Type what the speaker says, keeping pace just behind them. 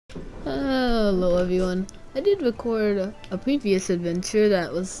Hello everyone. I did record a previous adventure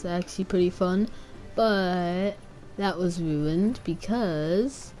that was actually pretty fun, but that was ruined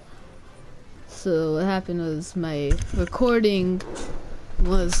because what happened was my recording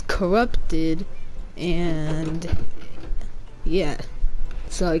was corrupted, and yeah,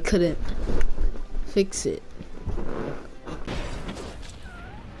 so I couldn't fix it.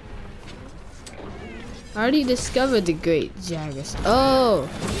 I already discovered the great Jaggers. Oh,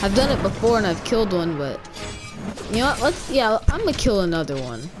 I've done it before and I've killed one, but you know what? I'm gonna kill another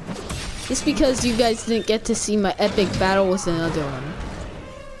one. Just because you guys didn't get to see my epic battle with another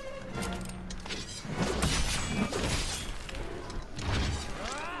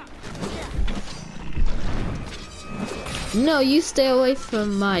one. No, you stay away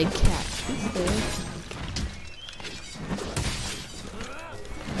from my cat. You stay away from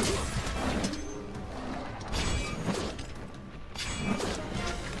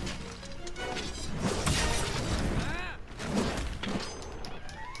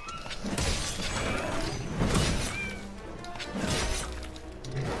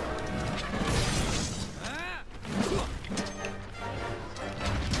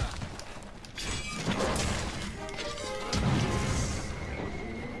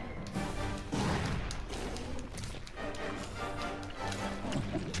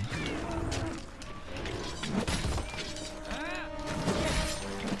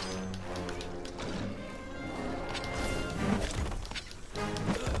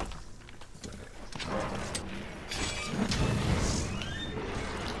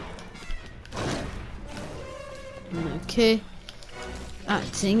Okay. Ah,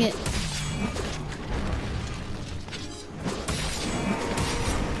 dang it.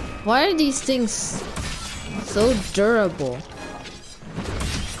 Why are these things so durable?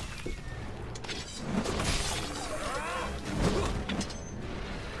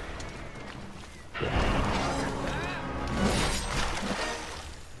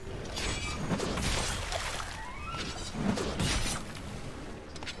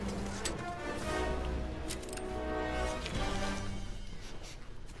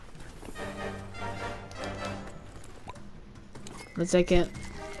 One second,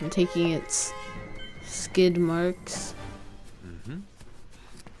 I'm taking its skid marks.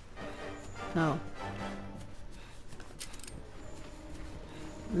 No.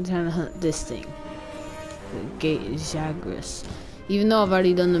 I'm trying to hunt this thing. The gate is Jaggers. Even though I've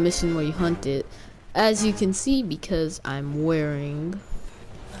already done the mission where you hunt it. As you can see, because I'm wearing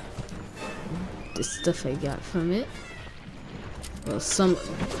the stuff I got from it. Well, some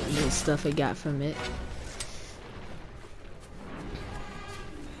of the stuff I got from it.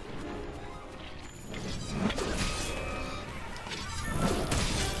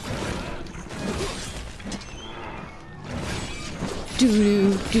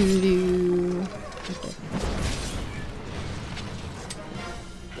 Doo doo doo. Okay.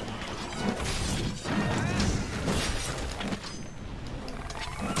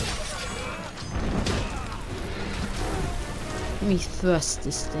 Let me thrust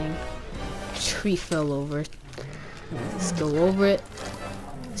this thing. Tree fell over. Let's go over it.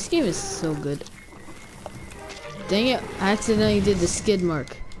 This game is so good. Dang it! I accidentally did the skid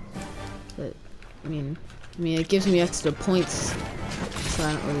mark. But I mean, it gives me extra points. So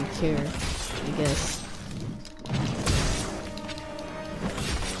I don't really care, I guess.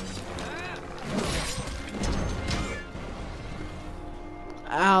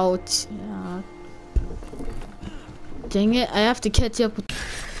 Ouch. Dang it, I have to catch up with...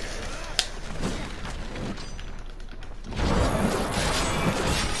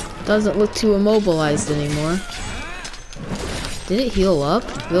 Doesn't look too immobilized anymore. Did it heal up?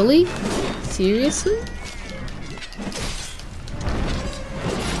 Really? Seriously?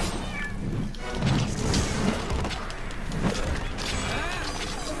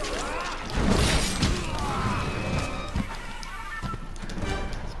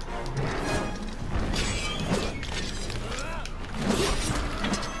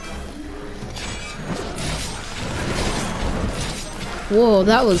 Whoa,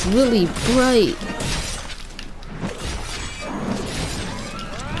 that was really bright.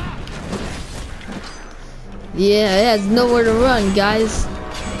 Yeah, it has nowhere to run, guys.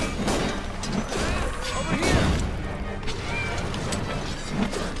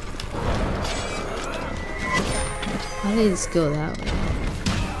 How did this go that way?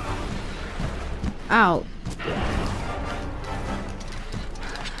 Ow.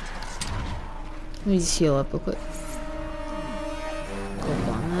 Let me just heal up real quick. Go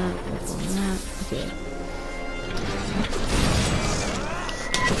on that. Okay.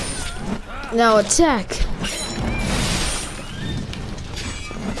 Now attack!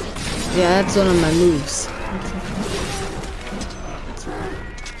 Yeah, that's one of my moves.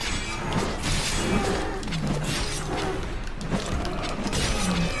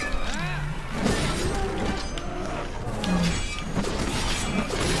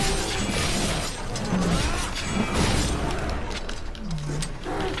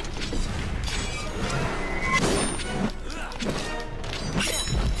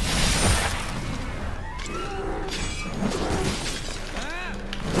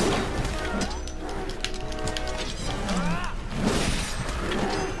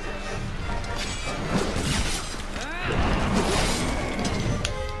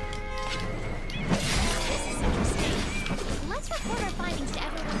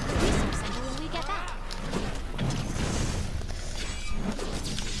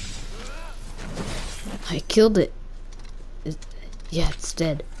 I killed it. Yeah, it's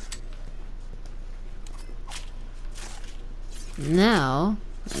dead. Now,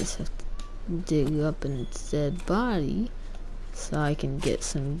 I just have to dig up in its dead body so I can get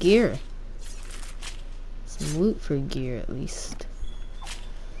some gear. Some loot for gear, at least.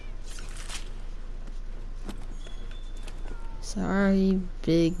 Sorry,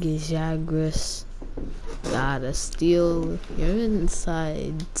 Big Jagras. Gotta steal your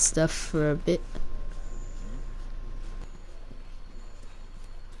inside stuff for a bit.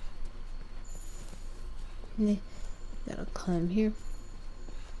 Gotta climb here.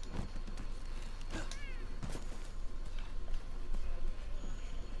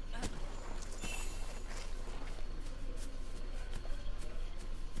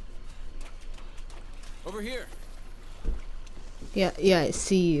 Over here. Yeah, I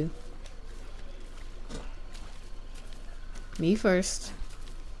see you. Me first.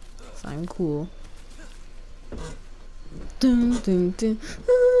 'Cause I'm cool. Dun, dun, dun.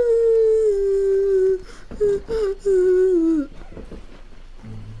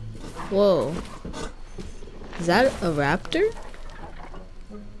 Whoa. Is that a raptor?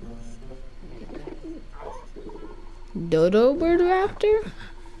 Dodo bird raptor?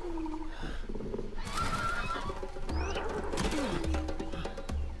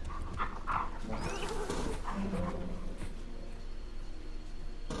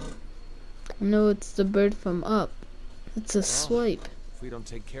 No, it's the bird from up. It's a swipe. If we don't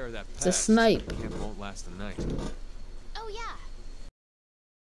take care of that It's a snipe. camp won't last the night. Oh yeah,